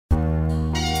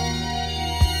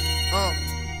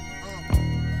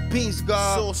Peace,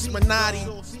 God. Sauce Minatti.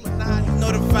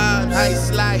 Know the vibes.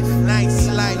 Nice life, nice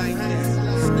life.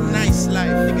 It's the nice life.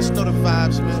 Niggas know the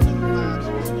vibes, man.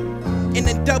 In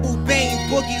the double bang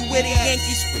boogie where the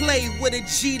Yankees play with a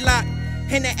G-lock.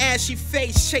 In the ashy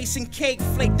face, chasing cake,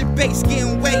 flake the base,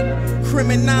 getting weight.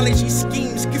 Criminology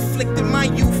schemes conflicted my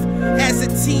youth. As a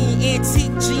teen,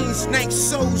 antique jeans, Nike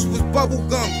soles with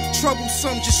bubblegum.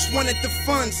 Troublesome, just wanted the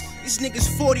funds. These niggas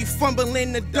 40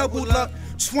 fumbling the double up.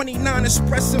 29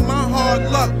 expressing my hard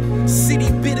luck.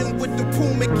 City bidding with the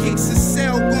Puma kicks. A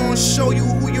cell gon' show you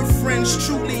who your friends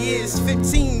truly is.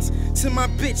 15s to my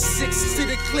bitch, 6 to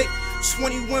the click.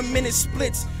 21-minute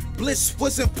splits. Bliss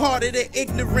wasn't part of the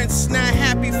ignorance. Not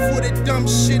happy for the dumb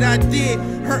shit I did.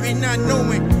 Hurting not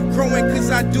knowing. Growing cause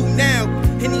I do now.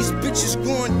 And these bitches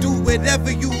gon' do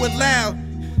whatever you allow.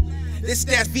 This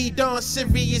that V-Don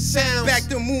serious sounds. Back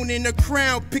the moon in the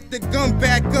crown. Pick the gun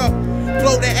back up.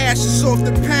 Blow the ashes off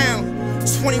the pound.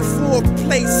 24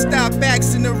 plates. Stop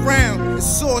axing around.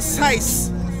 It's auce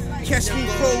Heist. Catch me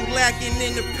road lacking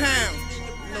in the pound.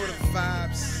 You know the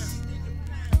vibes.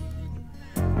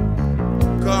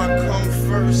 God come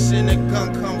first and the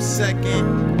gun come second.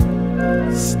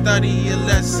 Study your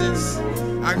lessons.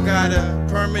 I got a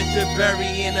permit to bury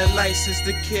and a license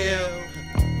to kill.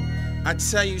 I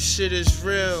tell you shit is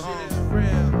real.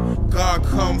 God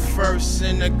come first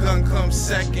and the gun come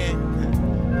second.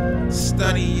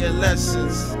 Study your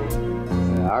lessons.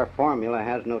 Our formula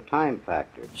has no time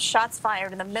factor. Shots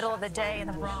fired in the middle of the day in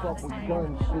the Bronx.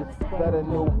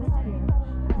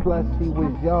 Plus he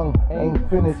was young, ain't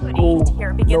finished school.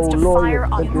 Here begins to fire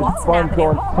on Wray Nephew in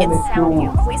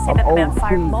Soundview. Police say that the man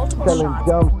fired multiple selling shots.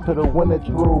 jumps to the winner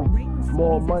through.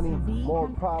 More money, more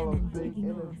problems, big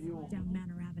interview.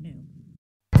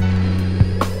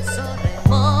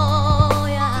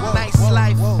 Nice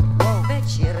life. Hey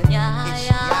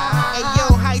yo,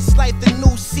 Heist like the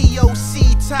new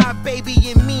COC. Ty baby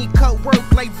and me cut work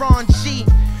like Ron G.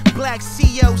 Black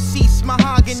COC,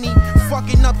 mahogany,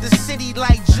 fucking up the city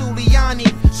like Giuliani.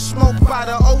 Smoke by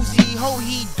the OZ, ho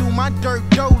he do my dirt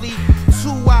dolly.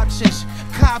 2 options,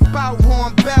 cop out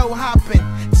on bell hopping.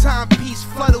 Timepiece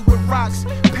flooded with rocks,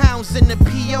 pounds in the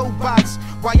P.O. box.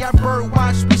 While y'all bird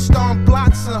watch, we storm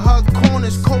blocks and hug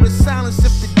corners. Cold as silence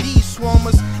if the D swarm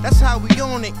us. That's how we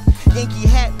on it. Yankee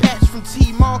hat patch from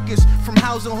T Marcus, from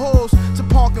housing halls to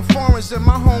parking foreigns in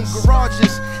my home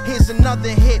garages. Here's another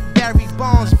hit, Barry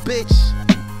Bonds, bitch.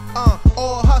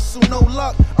 All hustle, no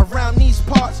luck around these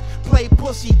parts. Play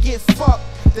pussy, get fucked.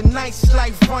 The nice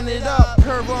life, run it up.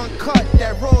 Per uncut,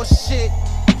 that raw shit.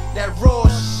 That raw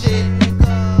shit.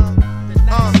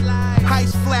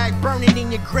 Heist flag burning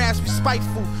in your grasp,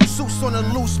 spiteful. Suits on the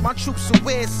loose, my troops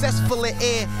aware, cess full of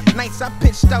air. Nights I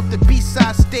pitched out the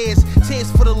B-side stairs. Tears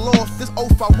for the lost, this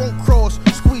oath I won't cross.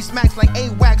 Squeeze max like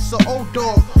A-Wax or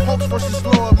O-Dog. Hopes versus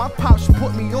Lord, my pops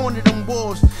put me onto them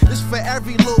walls. This for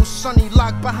every little sonny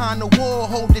locked behind the wall,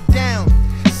 hold it down.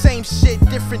 Same shit,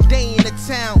 different day in the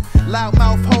town.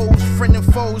 Loudmouth hoes, friend and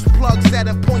foes, plugs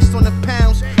adding points on the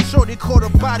pounds. Shorty caught a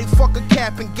body, fuck a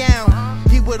cap and gown.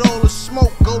 He with all the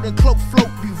smoke, golden cloak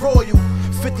float, be royal.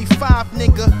 55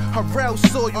 nigga, Harrell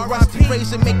saw you. Rock the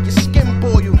razor, make your skin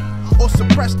boil. Or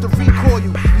suppress the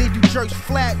recoil. Leave you jerks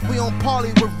flat, we on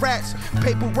parley with rats.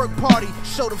 Paperwork party,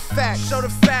 show the facts. Show the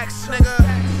facts, nigga.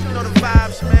 You know the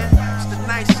vibes, man. It's the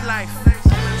nice life.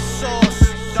 Sauce,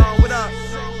 dog, what up?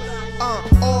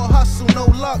 All hustle, no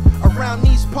luck around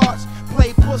these parts.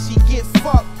 Play pussy, get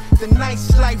fucked. The nice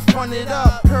life, run it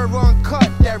up. Per uncut,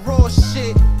 that raw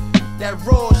shit. That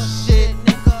raw shit,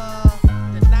 nigga.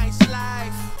 The nice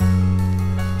life.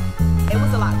 It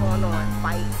was a lot going on.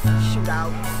 Fights,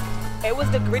 shootouts. It was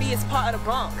the grittiest part of the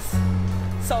Bronx.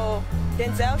 So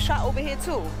Denzel shot over here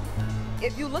too.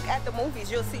 If you look at the movies,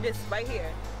 you'll see this right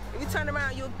here. If you turn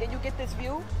around and you get this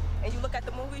view, and you look at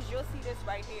the movies, you'll see this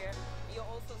right here. You'll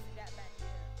also see that back here.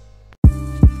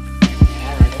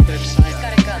 He's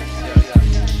got a gun.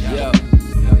 Yo.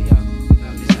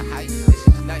 This is hype. This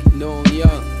is nice. No, yo.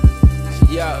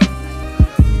 Yo.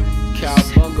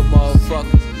 Cowbunga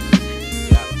motherfucker.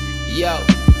 Yo.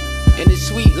 In the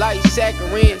sweet light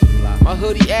saccharine. My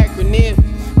hoodie acronym.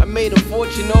 I made a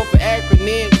fortune off of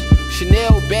acronyms.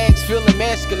 Chanel bags feeling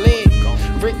masculine.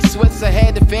 Rick sweats I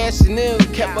had to fasten them.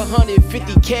 Kept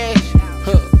 150 cash.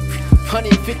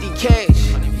 150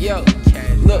 cash. Yo.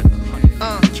 Look.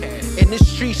 In this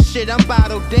street shit, I'm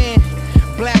bottled in.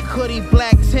 Black hoodie,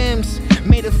 black Timbs.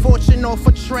 Made a fortune off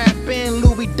a trap in.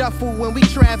 Louis Duffel when we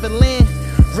travelin'.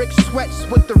 Rick sweats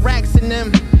with the racks in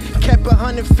them. Kept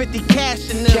 150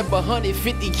 cash in them. Kept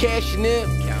 150 cash in them.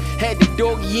 Had the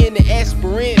doggy in the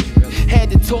aspirin. Had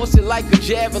to toss it like a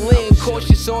javelin.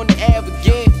 Cautious on the Ave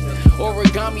again.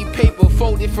 Origami paper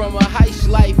folded from a heist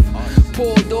life.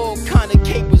 Pulled all kind of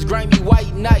capers, grimy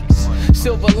white nights.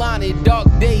 Silver lining, dark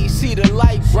days, see the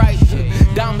light bright.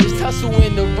 Diamonds tussle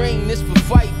in the ring, this for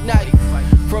fight night.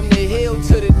 From the hill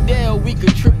to the dell, we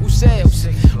could triple sales.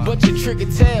 Bunch of trick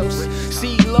tails,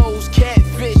 sea lows,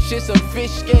 catfish, it's some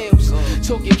fish scales.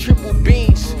 Talking triple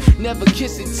beans, never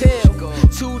kiss and tell.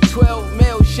 212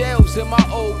 mil shells in my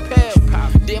old pail.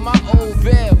 Then my old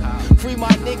veil. Free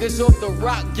my niggas off the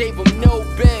rock, gave them no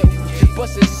bail.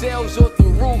 Bustin' sales off the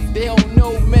roof, they don't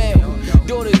know mail.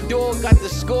 Door to door, got the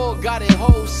score, got it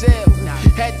wholesale.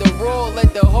 Had the roll,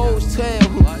 let the hoes tell.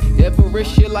 Ever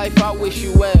risk your life, I wish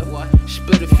you well.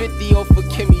 Split a 50 off of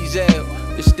Kimmy's L.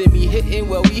 The stimmy hitting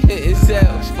while we hitting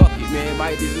sales. Fuck it, man,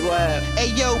 might as well. Hey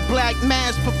yo, black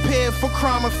mass prepared for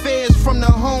crime affairs from the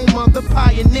home of the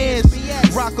pioneers.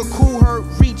 Rock a cool hurt,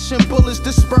 reaching bullets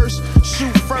disperse.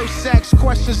 Shoot first, ask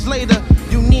questions later.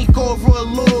 Unique overall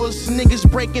laws, niggas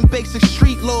breaking basic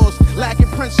street laws. Lacking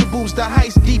principles, the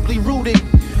heist deeply rooted.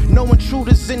 No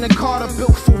intruders in the Carter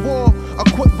built for war.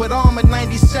 Equipped with armor,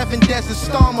 97 Desert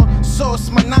Stormer. Source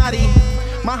Minatti.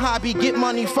 My hobby, get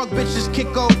money, fuck bitches,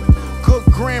 kick out. Good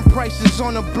grand prices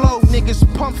on the blow. Niggas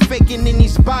pump faking in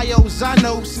these bios. I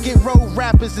know Skid Row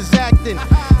rappers is acting.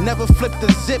 Never flipped the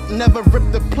zip, never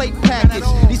ripped the plate package.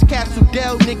 These Castle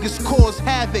Dell niggas cause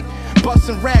havoc.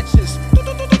 Bustin' ratchets.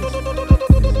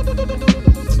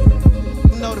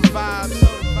 Know the vibes.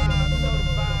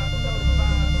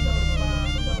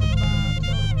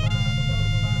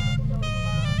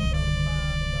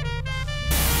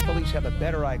 Police have a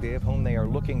better idea of whom they are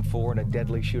looking for in a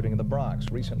deadly shooting in the Bronx.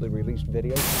 Recently released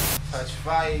video. Touch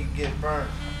fire, you get burned.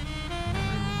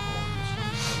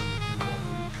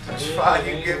 Touch fire,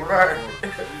 you get burned.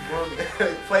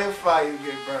 Play with fire, you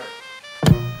get burned.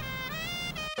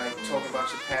 Like talking about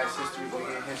your past history, or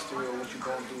your history, or what you're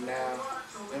going to do now. You know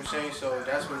what I'm saying? So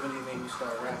that's what really made me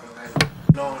start rapping. Like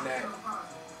knowing that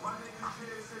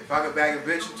if I could bag a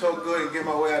bitch and talk good and get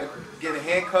my way out of getting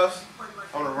handcuffs,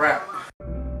 I'm gonna rap.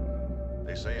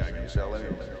 They say I can sell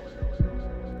anything.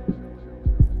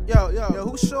 Yo,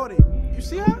 who's Shorty? You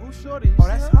see her? Who's Shorty? Oh,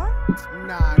 that's her?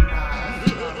 Nah.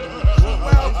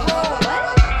 Well,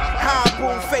 high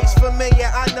boom face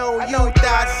familiar, I know you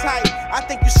die sight. I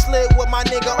think you slid with my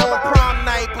nigga on prom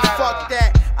night, but fuck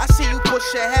that. I see you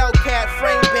push a Hellcat,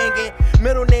 frame banging.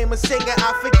 Middle name a singer,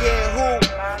 I forget who.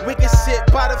 We can sit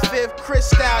by the fifth,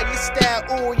 crystal, you style,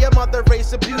 ooh, your mother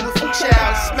raised a beautiful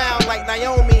child. Smile like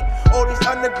Naomi, all these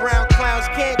underground clowns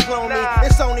can't clone me.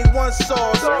 It's only one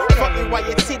sauce, fucking while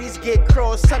your titties get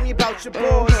crossed. Tell me about your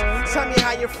bros, tell me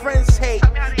how your friends hate.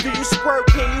 Do you squirt,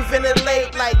 can you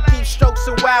ventilate like deep strokes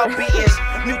and wild beatings?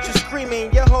 Mute your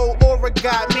screaming, your whole aura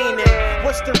got meaning.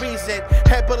 What's the reason?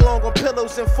 Head belong on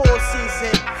pillows in 4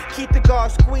 seasons. Keep the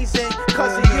guard squeezing,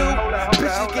 cause of you,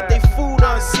 bitches get their food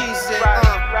unseasoned.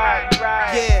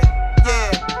 Yeah.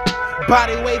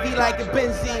 Body wavy like a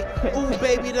Benzie. Ooh,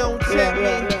 baby, don't tempt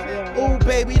me. Ooh,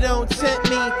 baby, don't tempt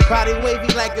me. Body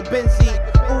wavy like a Benzie.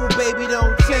 Ooh, baby,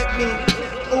 don't tempt me.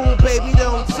 Ooh, baby,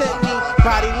 don't tempt me.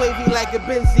 Body wavy like a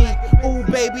Benzie. Ooh,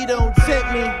 baby, don't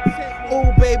tempt me.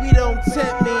 Ooh, baby, don't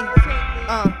tempt me.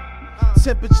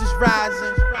 Temperatures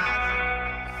rising.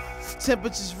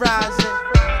 Temperatures rising.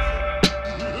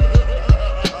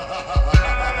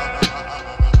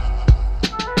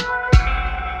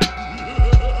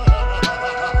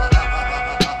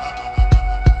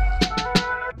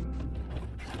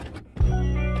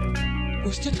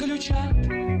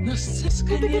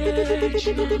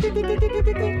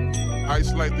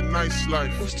 Heist like the nice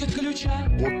life. On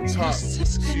top,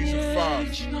 season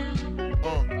 5.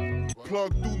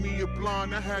 Plug through me a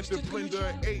blonde, I had the blender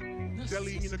at 8.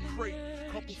 Deli in a crate,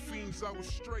 couple fiends, I was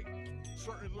straight.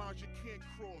 Certain lines you can't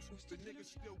cross, the niggas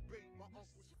still bait, my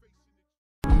uncle's facing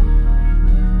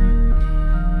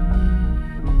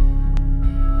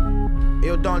it.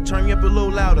 Yo, Don, turn me up a little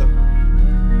louder.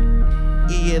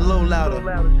 Yeah, a little louder.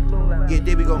 Yeah,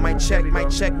 there we go, mic check, 1, 2.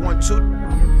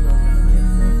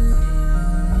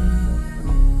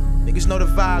 Niggas know the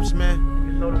vibes, man.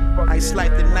 Ice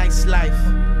life, the nice life.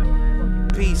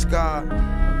 Peace, God.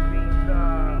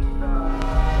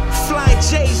 Flying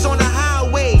J's on the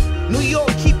highway. New York,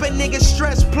 keep a nigga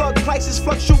stressed. Plug prices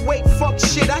fluctuate. Fuck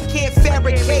shit, I can't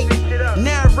fabricate.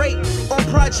 Narrate on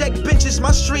project benches.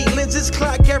 My street lenses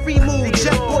clock every move.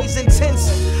 Jet boys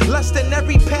intense. Less than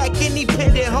every pack.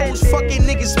 Independent hoes. Fucking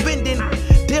niggas spending.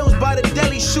 Deals by the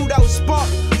deli. Shootout spark.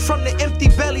 From the empty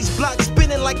bellies. Block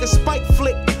spinning like a spike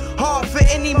flick. Hard for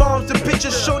any moms. The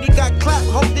picture shorty got clapped,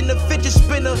 holding the fidget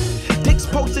spinner. Dicks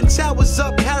posting towers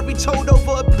up, Harry told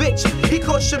over a bitch. He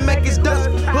called Shemeki's dust.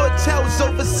 Hood tells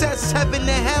over sets, heaven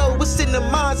and hell. What's in the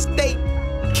mind state?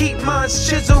 Keep minds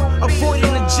chiseled,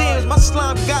 avoiding the jams. My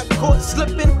slime got caught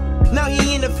slipping. Now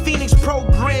he in the Phoenix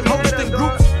program, hosting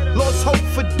groups. Lost hope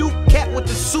for Duke, cat with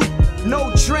the suit. No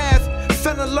draft,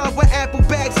 fell in love with apple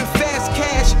bags and fast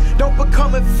cash. Don't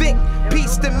become a Vic,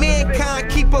 peace to mankind.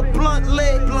 Keep a blunt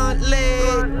lit, blunt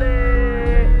lit.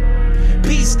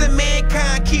 Peace to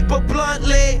mankind, keep a blunt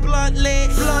lit, blunt lit,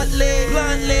 blunt lit,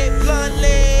 blunt lit, blunt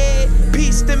lit.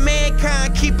 Peace to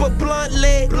mankind, keep a blunt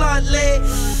lit, blunt lit.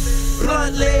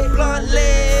 Blunt lit, blunt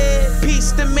lit.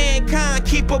 Peace to mankind,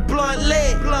 keep a blunt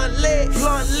lit, blunt lit,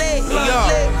 blunt lit, blunt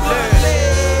lit, blunt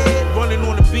lit. Running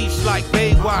on the beach like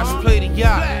Baywatch, play the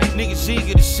yacht. Niggas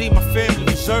eager to see my family,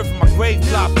 reserving my grave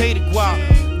plot, pay the guap.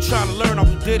 Trying to learn, I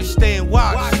did it, stay and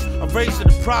watch. I'm raising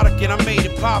the product and I made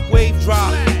it pop, wave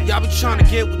drop. Y'all be trying to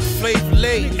get with the flavor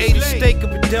laid. Ate a steak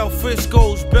up at Del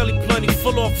Frisco's, belly plenty,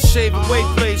 full off the shaving weight,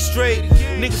 played straight.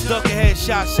 Niggas duck a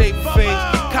headshot, saving face.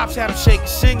 Cops had them shaking,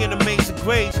 singing Amazing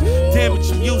Grace.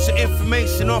 Damage, I'm using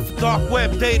information off a dark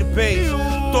web database.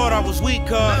 Thought I was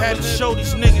weaker, had to show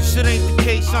these niggas it ain't the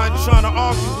case. I ain't trying to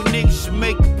argue with niggas to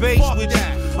make the base with you.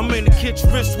 I'm in the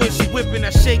kitchen, wrist twitching, whipping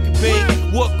that shake and bake.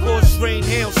 What causes rain,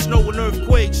 hail, snow, and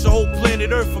earthquakes? The whole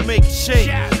planet Earth will make it shake.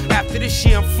 After this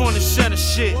year, I'm front and center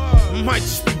shit. I might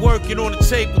just be working on the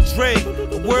table, Dre.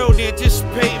 The world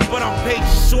anticipating, but I'm patient,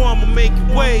 so I'ma make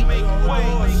it way.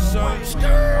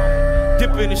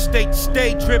 Dipping in state to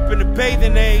state, dripping the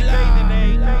bathing aid.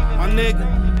 My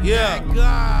nigga, yeah.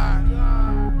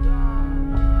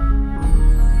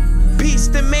 Peace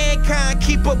to mankind,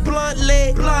 keep a blunt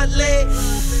lit, blunt lit.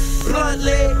 Blunt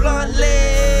lit, blunt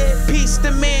lit. Peace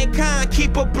to mankind,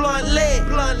 keep a blunt lit,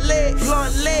 blunt lit,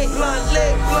 blunt lit, blunt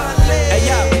lit, blunt lit. Hey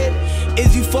yo,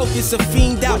 is you focus a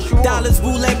fiend out? Dollars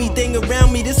rule everything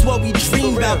around me, this what we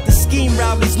dream about. The scheme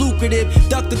route is lucrative,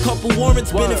 ducked a couple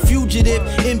warrants, been a fugitive.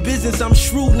 In business I'm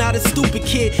shrewd, not a stupid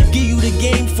kid. Give you the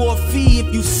game for a fee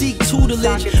if you seek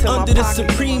tutelage. Under the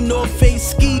Supreme North Face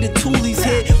ski, the toolies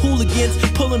hit. Hooligans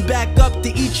pulling back up to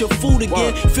eat your food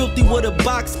again. Filthy with a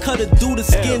box cutter, do the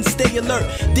skin, stay alert.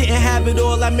 Didn't have it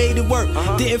all, I made it work.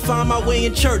 Didn't find my way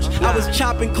in church. I was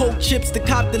chopping coke chips to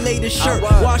cop the latest shirt.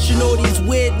 Washing all these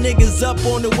weird niggas up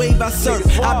on the wave I surf.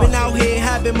 I've been out here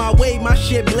having my way, my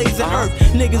shit blazing earth.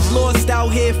 Niggas lost out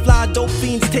here, fly dope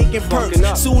fiends taking perks.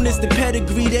 Soon as the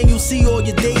pedigree, then you see all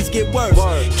your days get worse.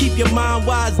 Keep your mind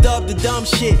wise, dub the dumb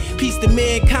shit. Peace to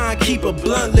mankind, keep a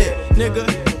blunt lit, nigga.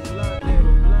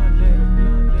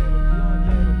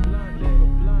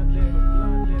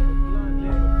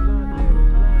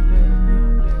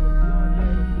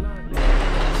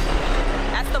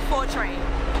 Train.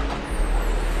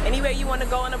 Anywhere you want to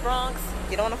go in the Bronx,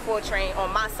 get on the 4 train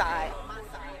on my side.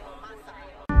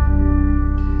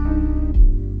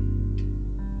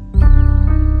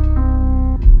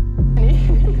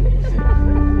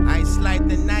 Ice life,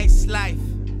 the nice life.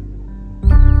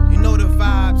 You know the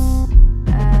vibes.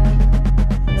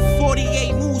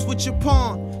 48 moves with your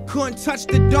palm. Couldn't touch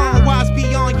the dawn. Wise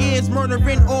beyond years,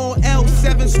 murdering all else.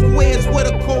 7 squares with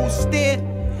a cold stare.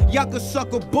 Y'all could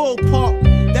suck a ballpark.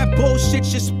 That bullshit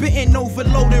you're spitting,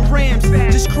 overloading rams.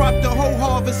 Just crop the whole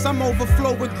harvest, I'm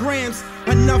overflow with grams.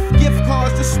 Enough gift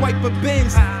cards to swipe a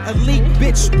Benz. Elite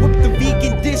bitch, whip the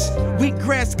vegan dish.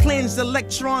 Wheatgrass cleanse,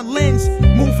 electron lens.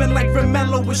 Moving like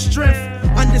Romello with strength.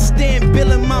 Understand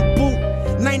billing my boot.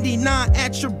 99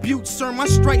 attributes, earn my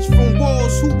stripes from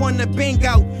walls. Who wanna bang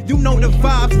out? You know the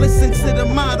vibes, listen to the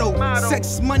motto.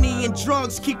 Sex, money, and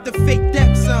drugs, keep the fake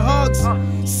depths and hugs.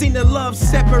 Seen the love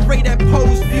separate at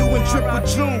pose view and triple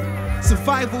June.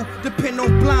 Survival depend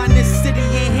on blindness, city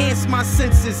enhance my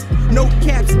senses. No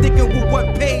cap, sticking with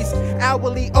what pays.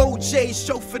 Hourly OJ,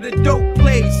 show for the dope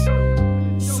plays.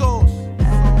 Sauce,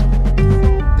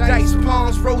 dice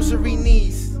palms, rosary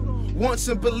knees. Wants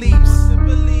and believes.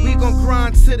 We gon'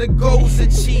 grind till the goals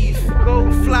achieved.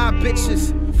 Fly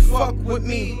bitches, fuck with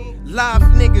me. Live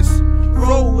niggas,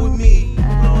 roll with me.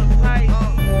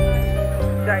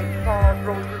 Dice palms,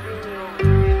 rosary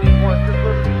knees. Wants and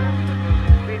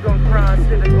believes. We gon' grind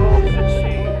till the goals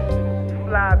achieved.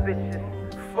 Fly bitches,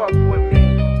 fuck with me.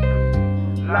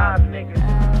 Live niggas,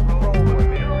 roll with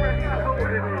me.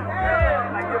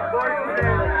 Like your boy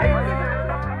said.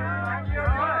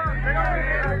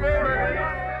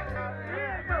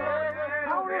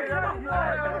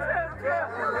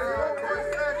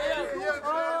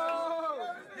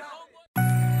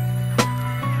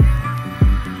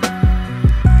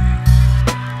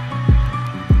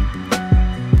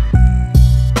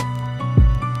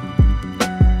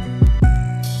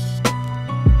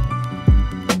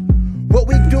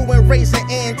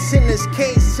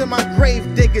 my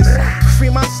grave diggers. Free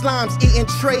my slimes, eating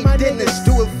trade dinners.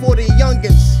 Do it for the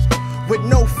youngins with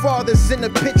no fathers in the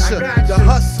picture. The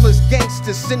hustlers,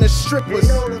 gangsters, and the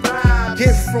strippers.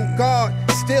 Gift from God,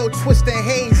 still twisting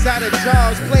haze out of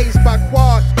jars. Plays by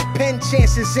quad, pen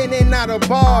chances in and out of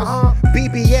bars.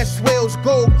 BBS wheels,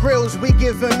 gold grills, we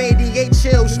give them 88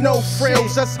 chills, no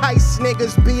frills. Us heist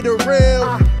niggas be the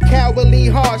real. Cowardly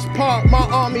hearts part, my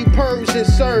army purge and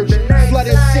surge.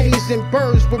 Flooded cities and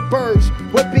birds with birds.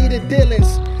 What be the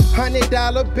dealings?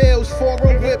 $100 bills,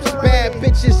 foreign whips, bad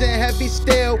bitches and heavy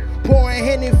steel. Pouring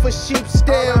Henny for sheep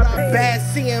still. Bad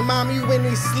seeing mommy when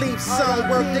he sleeps. Son,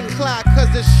 work the clock,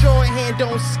 cause the shorthand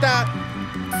don't stop.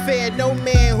 Fair no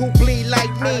man who bleed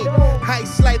like me.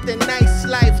 Heist like the nice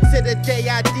life to the day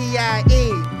I die.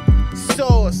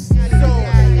 Sauce.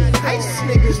 Heist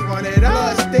niggas run it up.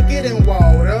 Blood stick it in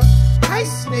water.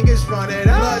 Heist niggas run it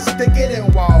up. Blood stick it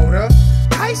in water.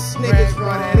 Heist niggas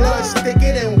run it up. Blood stick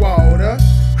it in water.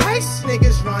 Heist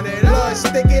niggas run it up. Blood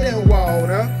stick it in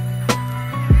water.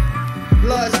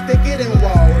 Blood stick it in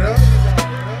water.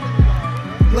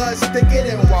 Blood stick it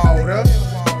in water.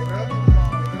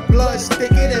 Blood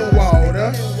stick it in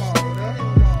water.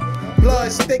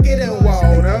 Blood stick it in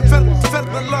water.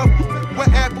 Fell in love with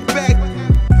apple bag.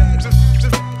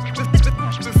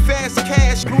 Just fast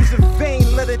cash. Losing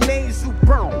vein, let a nasal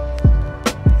burn.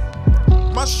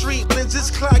 My street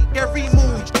lenses clock every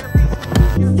move.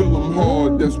 Fill them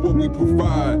hard, that's what we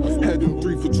provide. Had them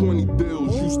 3 for 20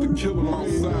 deals, used to kill them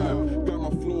outside. Got my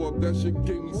flow up, that shit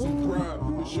gave me some pride.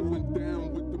 This shit went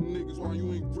down with them niggas while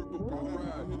you ain't grip up my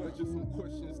ride. That's just some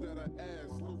questions that I asked,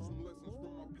 some lessons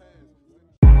from my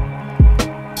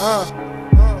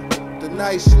past. The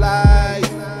nice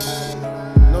life.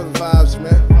 Know the vibes,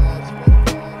 man.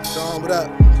 Sean, what up?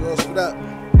 Girls, what up?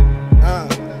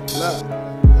 Look.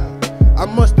 I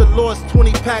must have lost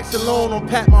 20 packs alone on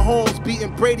Pat Mahomes.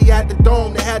 Beating Brady at the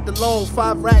Dome, they had the loan.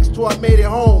 5 racks till I made it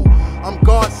home. I'm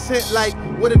God sent like,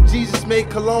 what if Jesus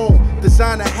made cologne?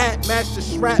 Designer hat, matched the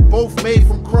strap, both made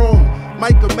from chrome.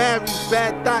 Micah married,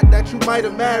 bad thought that you might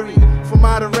have married. From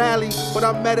out of Raleigh, but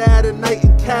I met her at a night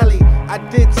in Cali. I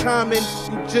did timing,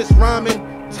 you just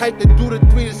rhyming. Type to do the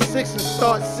 3 to 6 and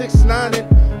start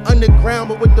 6-9ing. Underground,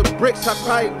 but with the bricks, I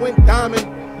probably went diamond.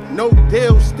 No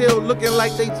deal, still looking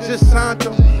like they just signed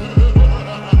them.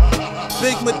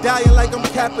 Big medallion like I'm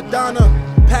Capadonna.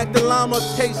 Pack the llama,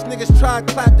 case niggas try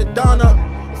to clap the Donna.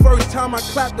 First time I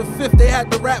clapped the 5th, they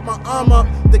had to wrap my arm up.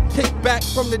 The kickback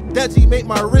from the Desi make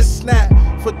my wrist snap.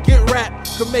 Forget rap,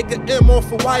 could make an M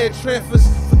off of wire transfers.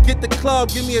 Forget the club,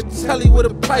 give me a telly with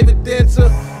a private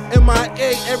dancer.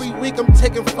 MIA, every week I'm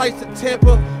taking flights to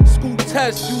Tampa. School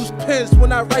tests, use pens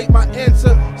when I write my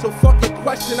answer. So fuck your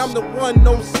question, I'm the one,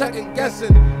 no second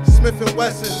guessing. Smith &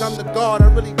 Wessons, I'm the God,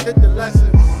 I really did the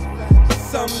lessons.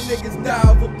 Some niggas die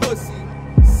over pussy.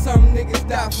 Some niggas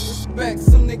die for respect.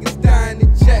 Some niggas die in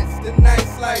the jets. The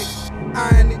nice life,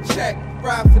 iron the check.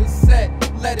 Ride for the set,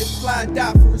 let it fly,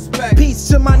 die for respect. Peace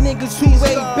to my niggas who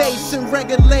weigh base and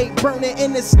regulate. Burning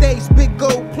in the states, big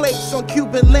gold plates on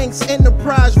Cuban links.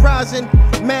 Enterprise rising.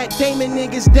 Matt Damon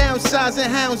niggas downsizing,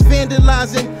 hounds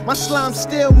vandalizing. My slime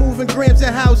still moving grams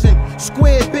and housing.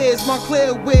 Square beers,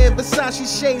 Montclair wear.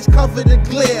 Versace shades cover the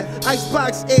glare.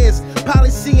 Icebox airs,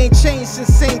 policy ain't changed since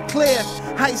St. Clair.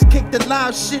 Heist kick the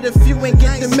live shit if you ain't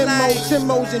get the memo.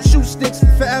 Timbos and shoe sticks,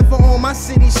 forever on my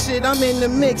city shit. I'm in the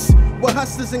mix with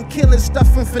hustlers and killers,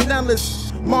 stuffing vanillas.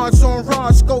 Mars on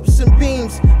raw scopes and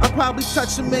beams. I probably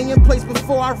touch 1 million plays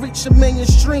before I reach 1 million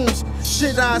streams.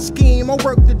 Shit I scheme, I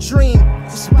work the dream.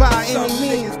 Just by any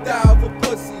means. Some niggas die over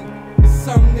pussy.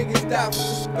 Some niggas die for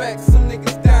respect. Some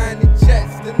niggas die in the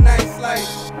jets. The nice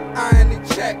life, iron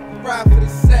the check. Ride for the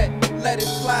set, let it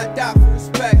fly, die for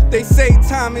respect. They say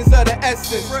time is of the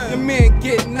essence. Your man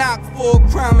get knocked for a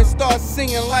crime and start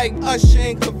singing like Usher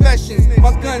in Confessions.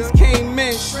 My guns came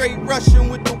in straight rushing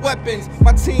with the weapons.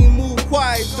 My team move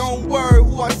quiet, don't worry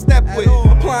who I step with.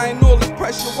 Applying all this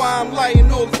pressure while I'm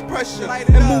lighting all this pressure.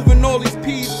 And moving all these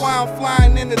P's while I'm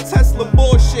flying in the Tesla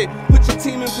bullshit. Put your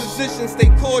team in position,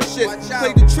 stay cautious.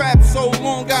 Play the trap so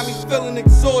long, got me feeling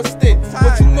exhausted.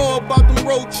 What you know about them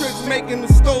road trips making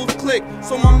the stoves click?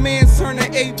 So my man's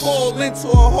turning 8-ball into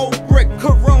a whole brick.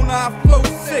 Corona, I flow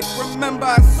sick. Remember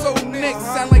I sold Nick.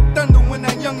 Sound like thunder when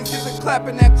that youngin' get the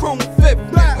clapping that chrome fifth.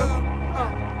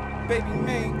 Baby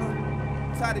Maine,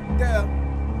 tied it down.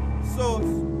 Sauce,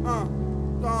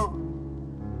 gone.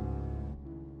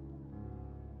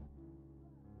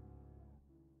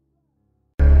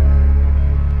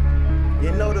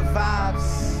 You know the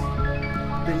vibes,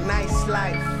 the nice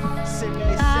life.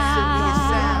 Serious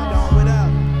sound, gone with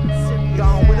up,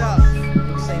 gone with up.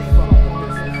 Say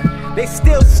fuck. They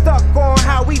still stuck on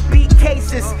how we beat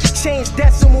cases. Change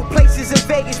decimal places in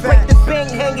Vegas. Break the bank,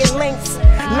 hanging links.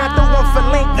 Not the one for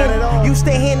Lincoln. Used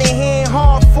to hand in hand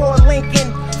hard for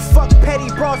Lincoln. Fuck petty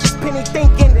bras, just penny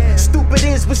thinking. Stupid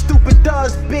is what stupid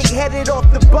does. Big headed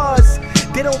off the buzz.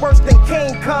 Did it worse than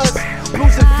Kane, cuz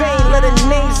blues in vain, let a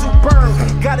nasal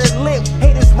burn. Got it lit,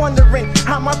 haters wondering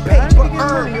how my paper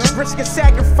earned. Risking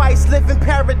sacrifice, living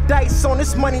paradise on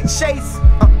this money chase.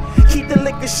 Keep the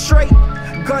liquor straight,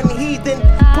 gun heathen,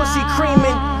 pussy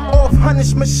creaming, off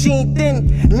hunnish machine thin,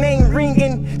 name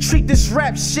ringing. Treat this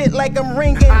rap shit like I'm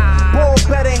ringing. Ball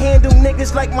better handle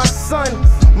niggas like my son.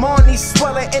 Marnie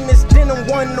Sweller in this denim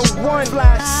 101.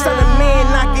 Selling man,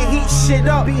 I can heat shit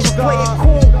up. Play it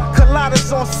cool,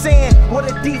 coladas on sand. What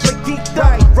a diva geeked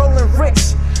up. Rolling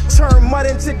rich, turn mud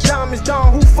into diamonds.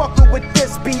 Don, who fucking with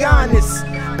this? Be honest,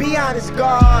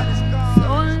 God.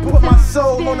 Put my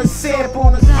soul on a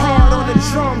sample, hard on the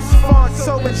drums.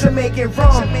 Fonto and Jamaican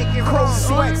rum, crow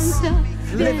sweats,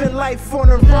 living life on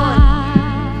the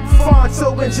run.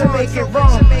 Fonto and Jamaican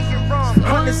rum,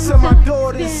 hundreds to my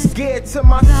daughters, scared to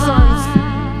my sons.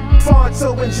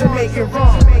 Fonto and Jamaican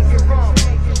rum.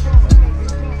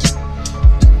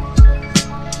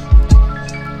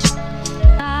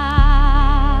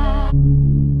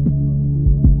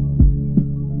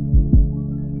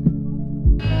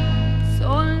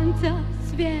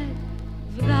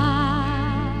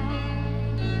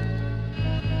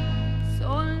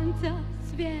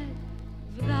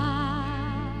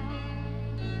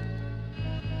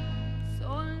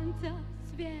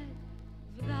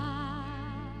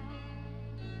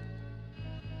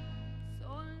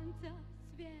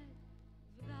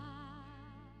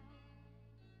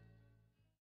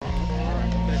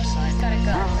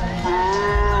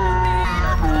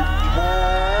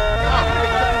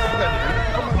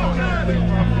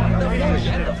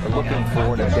 Looking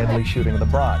for a deadly shooting in the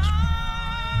Bronx.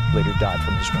 Later died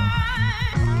from his wound.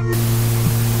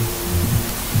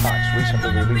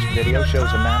 Recently released video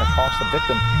shows a man accost the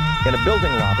victim in a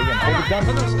building lobby and hold a gun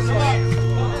to him.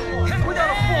 We got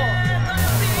a fall.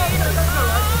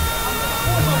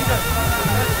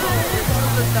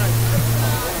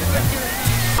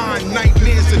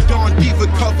 Nightmares of Dawn Diva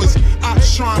covers.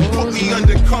 Ops try and put me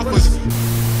under covers.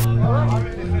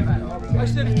 I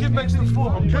said the kid makes the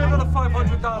four. Get another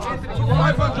 $500.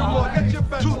 500 more. Get your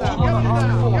bet.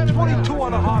 22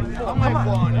 on a hard four. I'm laying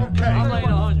 400. Okay. I'm laying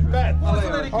 100. Bet.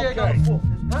 I got a four.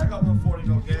 I got 140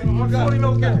 no game. 140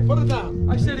 no game. Put it down.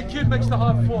 I said the kid makes the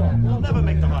hard four. We'll never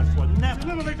make the hard four.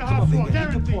 Never make the hard four.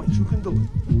 Guaranteed. You can do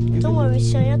it. Don't worry,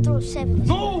 son. I'll throw 7.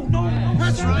 No.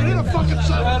 That's right. Hit a fucking 7.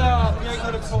 Shut up. You ain't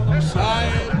gonna throw no 7.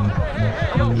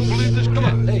 You believe this? Come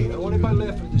on. Hey, I don't want anybody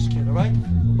laughing at this kid, all right?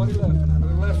 Nobody laughing at him.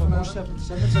 No 7.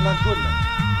 7s are not good enough.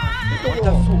 Get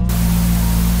the wall.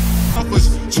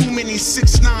 Too many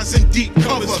 6'9s and deep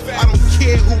covers. I don't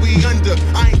care who we under.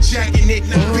 I ain't jacking it.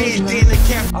 Bandana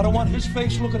cap. I don't want his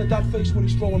face looking at that face when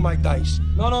he's throwing my dice.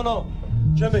 No.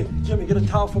 Jimmy, get a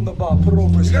towel from the bar. Put it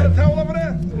over his head. You got a towel over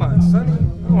there? Come on, son. I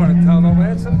don't want a towel over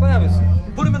there. It's a Travis.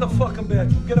 Put him in the fucking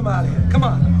bathroom. Get him out of here. Come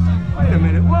on. Wait a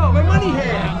minute. Whoa, my money here.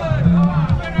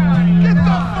 Get the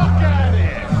fuck out of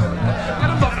here. Get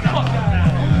him the fuck out of here.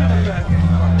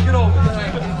 Get over here.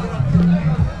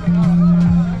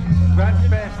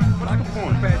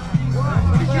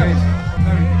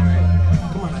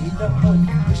 Come on, I need that point.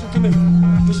 Listen to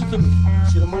me.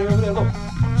 See the money over there? Look.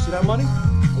 See that money?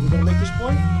 Are we gonna make this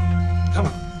point? Come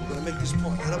on, we're gonna make this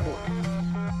point. Attaboy.